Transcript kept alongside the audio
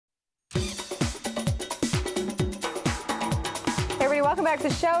welcome back to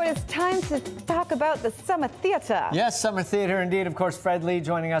the show. It is time to talk about the Summer Theatre. Yes, Summer Theatre indeed. Of course, Fred Lee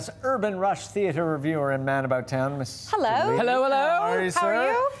joining us, Urban Rush Theatre reviewer and Man About Town. Hello. Lee. Hello, hello. How are you, sir? How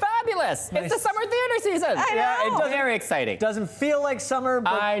are you? Fabulous. Nice. It's the summer theater season. I know. Yeah, it's very exciting. Doesn't feel like summer,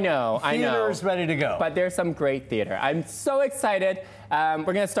 but I know. theater's ready to go. But there's some great theater. I'm so excited. We're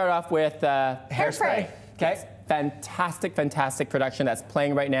going to start off with Hairspray. Okay. Yes. Fantastic, fantastic production that's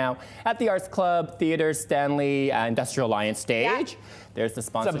playing right now at the Arts Club Theatre Stanley Industrial Alliance stage. Yeah. There's the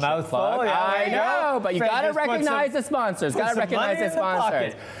sponsorship it's a mouthful. plug. Yeah, I know, but you got to recognize the sponsors. Got to recognize the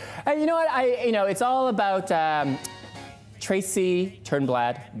sponsors. And you know what? It's all about Tracy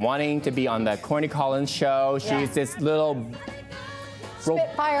Turnblad wanting to be on the Corny Collins show. She's this little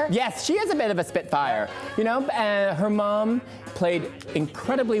Spitfire. Yes, she is a bit of a spitfire. You know, her mom played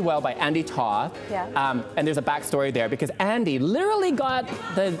incredibly well by Andy Toth. Yeah. And there's a backstory there because Andy literally got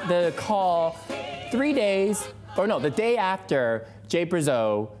the call 3 days, or no, the day after Jay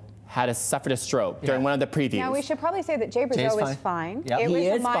Brazeau suffered a stroke during one of the previews. Now, we should probably say that Jay Brazeau is fine. Yep. It was he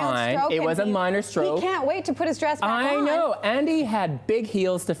is a mild fine. Stroke, it was a minor stroke. He can't wait to put his dress back on. I know. Andy had big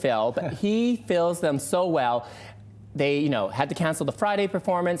heels to fill, but he fills them so well. They, had to cancel the Friday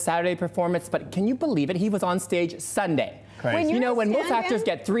performance, Saturday performance, but can you believe it? He was on stage Sunday. Crazy. When most actors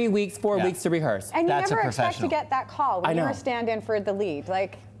get 3 weeks, 4 weeks to rehearse. And you That's never expect to get that call when you're a stand-in for the lead.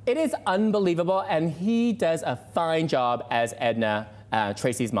 It is unbelievable, and he does a fine job as Edna,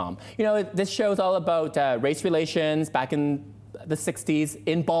 Tracy's mom. This show is all about race relations back in the 60s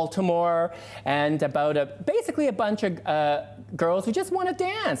in Baltimore, and about basically a bunch of girls who just want to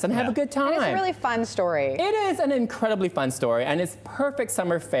dance and have a good time. And it's a really fun story. It is an incredibly fun story, and it's perfect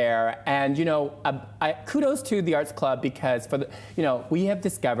summer fare. And kudos to the Arts Club because we have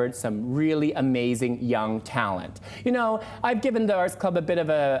discovered some really amazing young talent. I've given the Arts Club a bit of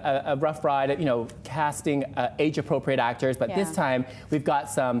a rough ride at casting age-appropriate actors, but this time we've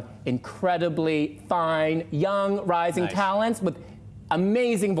got some incredibly fine young rising talents with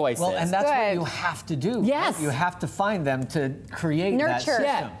amazing voices. Well, and that's what you have to do. Yes. Right? You have to find them to create that system.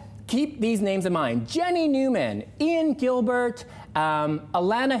 Yeah. Keep these names in mind. Jenny Newman, Ian Gilbert,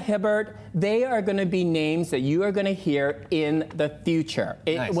 Alana Hibbert, they are going to be names that you are going to hear in the future.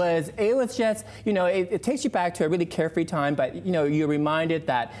 It was just, it takes you back to a really carefree time, but, you're reminded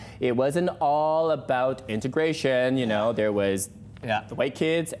that it wasn't all about integration. There was the white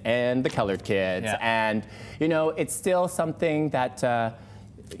kids and the colored kids. Yeah. And, it's still something that,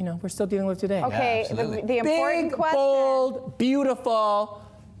 we're still dealing with today. Okay, the important Big, question. bold, beautiful.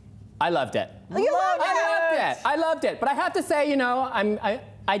 I loved it. You loved it? I loved it. But I have to say,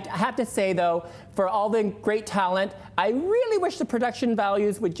 I have to say, though, for all the great talent, I really wish the production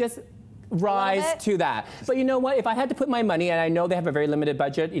values would just rise to that. But you know what? If I had to put my money, and I know they have a very limited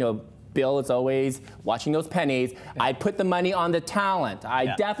budget, Bill is always watching those pennies. I'd put the money on the talent.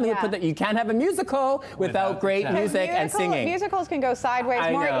 I definitely would put that. You can't have a musical without great music and singing. Musicals can go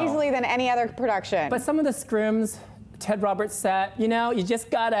sideways more easily than any other production. But some of the scrims, Ted Roberts set, you just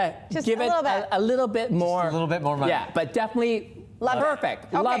gotta give it a little bit more. Just a little bit more money. Yeah, but definitely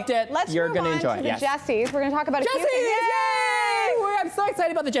perfect. Okay, loved it. You're gonna enjoy it. Let's move on to the Jessies. We're gonna talk about a few things. Yay! I'm so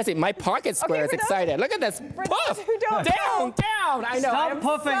excited about the Jessie. My pocket square is excited. Look at this. Puff! Who don't down. I know. Stop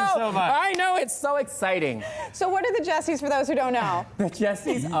puffing so much. I know, it's so exciting. So what are the Jessies for those who don't know? The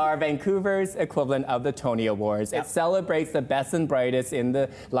Jessies are Vancouver's equivalent of the Tony Awards. It celebrates the best and brightest in the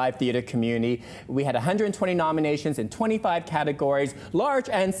live theater community. We had 120 nominations in 25 categories, large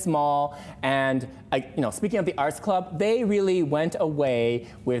and small. And speaking of the Arts Club, they really went away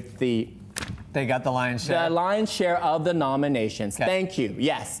with They got the lion's share. The lion's share of the nominations. Okay. Thank you.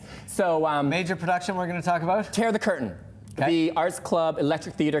 Yes. So major production we're going to talk about? Tear the Curtain. Okay. The Arts Club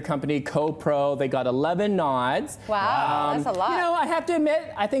Electric Theater Company, co-pro, they got 11 nods. Wow, that's a lot. I have to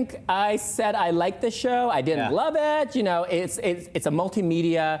admit, I think I said I liked the show. I didn't love it. It's a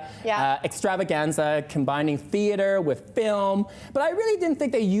multimedia extravaganza combining theater with film. But I really didn't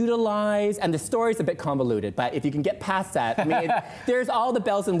think they utilized, and the story's a bit convoluted, but if you can get past that, I mean, there's all the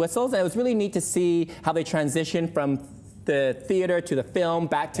bells and whistles, and it was really neat to see how they transitioned from the theater to the film,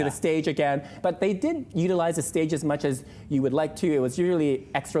 back to the stage again. But they did utilize the stage as much as you would like to. It was usually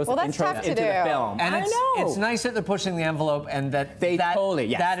extras and intros into the film. And it's nice that they're pushing the envelope and that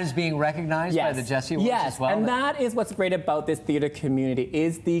that is being recognized by the Jessie Awards as well. And that is what's great about this theater community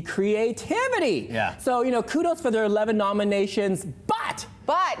is the creativity. Yeah. So, kudos for their 11 nominations, but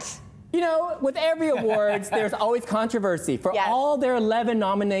You know, with every awards, there's always controversy. For all their 11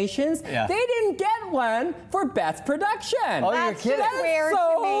 nominations, they didn't get one for Best Production. Oh, you're kidding. That's weird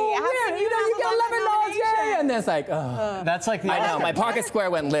to me. How weird. You know, you get 11 nominations. And then it's like, oh. That's like the I know, my pocket square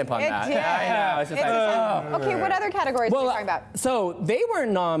went limp on that. Did. I know. It's just like, okay, what other categories are you talking about? So they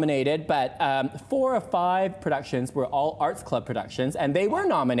weren't nominated, but 4 of 5 productions were all Arts Club productions, and they were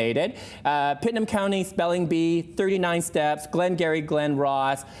nominated. Putnam County Spelling Bee, 39 Steps, Glengarry Glen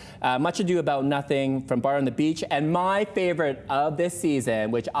Ross, Much Ado About Nothing from Bar on the Beach, and my favorite of this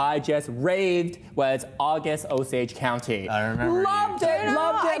season, which I just raved, was August Osage County. I remember. Loved it,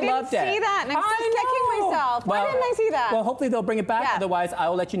 loved it. I didn't see that, and I'm still kicking myself. Why didn't I see that? Well, hopefully they'll bring it back. Otherwise, I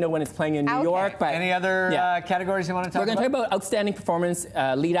will let you know when it's playing in New York. But any other categories you want to talk about? We're going to talk about Outstanding Performance,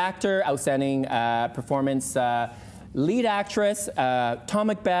 Lead Actor, Outstanding Performance, Lead Actress, Tom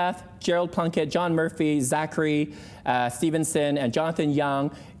Macbeth, Gerald Plunkett, John Murphy, Zachary Stevenson, and Jonathan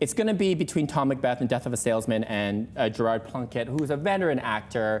Young. It's going to be between Tom Macbeth and Death of a Salesman and Gerard Plunkett, who's a veteran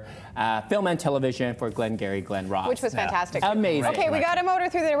actor, film and television for Glengarry Glen Ross. Which was fantastic. Amazing. Okay, we got to motor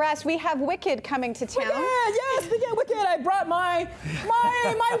through the rest. We have Wicked coming to town. Yes, we get Wicked. I brought my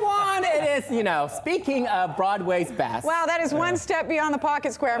wand. It is, you know, speaking of Broadway's best. Wow, that is one step beyond the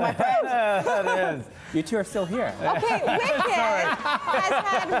pocket square, my friend. That is. You two are still here. Okay, Wicked has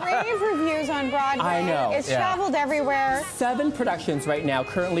had rave reviews on Broadway. I know. It's traveled everywhere. 7 productions right now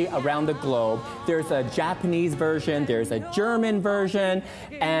currently around the globe. There's a Japanese version, there's a German version,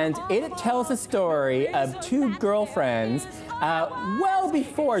 and it tells a story of 2 girlfriends well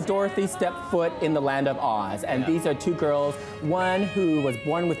before Dorothy stepped foot in the land of Oz. And these are 2 girls, one who was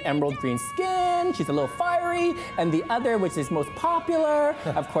born with emerald green skin, she's a little fiery, and the other, which is most popular,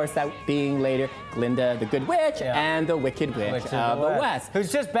 of course, that being later Glinda the Good Witch and the Wicked Witch of the West.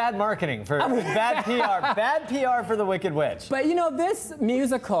 Who's just bad marketing for bad PR. Bad PR for the Wicked Witch. But you know, this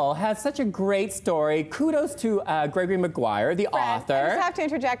musical has such a great story. Kudos to Gregory Maguire, the author. I just have to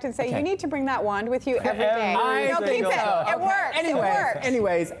interject and say you need to bring that wand with you every day. Keep it. It works.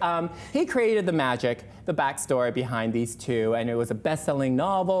 Anyways, he created the magic, the backstory behind these 2, and it was a best-selling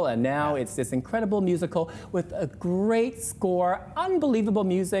novel, and now it's this incredible musical with a great score, unbelievable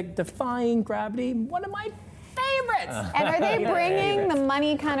music, defying gravity, one of my favorites. And are they bringing the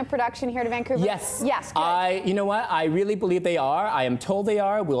money kind of production here to Vancouver? Yes. Yes, good. You know what? I really believe they are. I am told they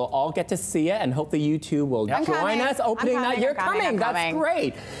are. We'll all get to see it, and hopefully you two will join us opening night. You're coming. That's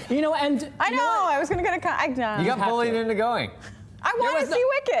great. You know, and I know. I was going to get a. You got bullied into going. I want to see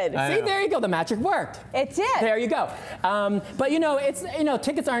Wicked. See, there you go. The magic worked. It did. There you go. But you know,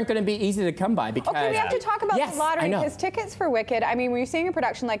 tickets aren't going to be easy to come by because. Okay, we have to talk about the lottery because tickets for Wicked. I mean, when you're seeing a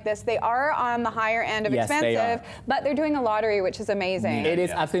production like this, they are on the higher end of expensive, but they're doing a lottery, which is amazing. It is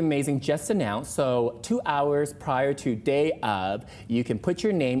absolutely amazing. Just announced. So 2 hours prior to day of, you can put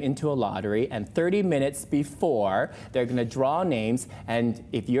your name into a lottery, and 30 minutes before, they're going to draw names, and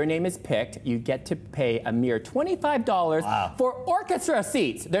if your name is picked, you get to pay a mere $25 for orchestra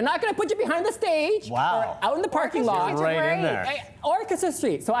seats. They're not going to put you behind the stage or out in the parking lot. Right in there. Orchestra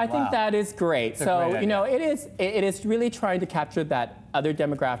seats. So I think that is great. So, you know, it is really trying to capture that other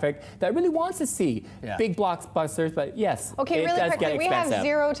demographic that really wants to see big blockbusters, but yes, okay, really quickly, we have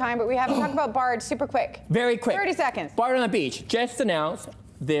 0 time, but we have to talk about Bard super quick. Very quick. 30 seconds. Bard on the Beach just announced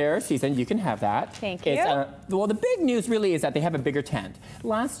their season. You can have that. Thank you. Well, the big news really is that they have a bigger tent.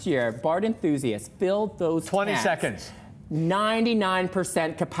 Last year, Bard enthusiasts filled those 20 seconds.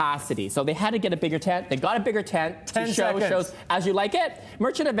 99% capacity. So they had to get a bigger tent. They got a bigger tent to show shows as you like it.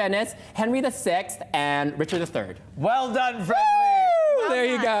 Merchant of Venice, Henry VI, and Richard III. Well done, Fred. There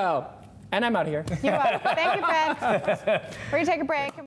you go. And I'm out of here. You're welcome. Thank you, Fred. We're going to take a break.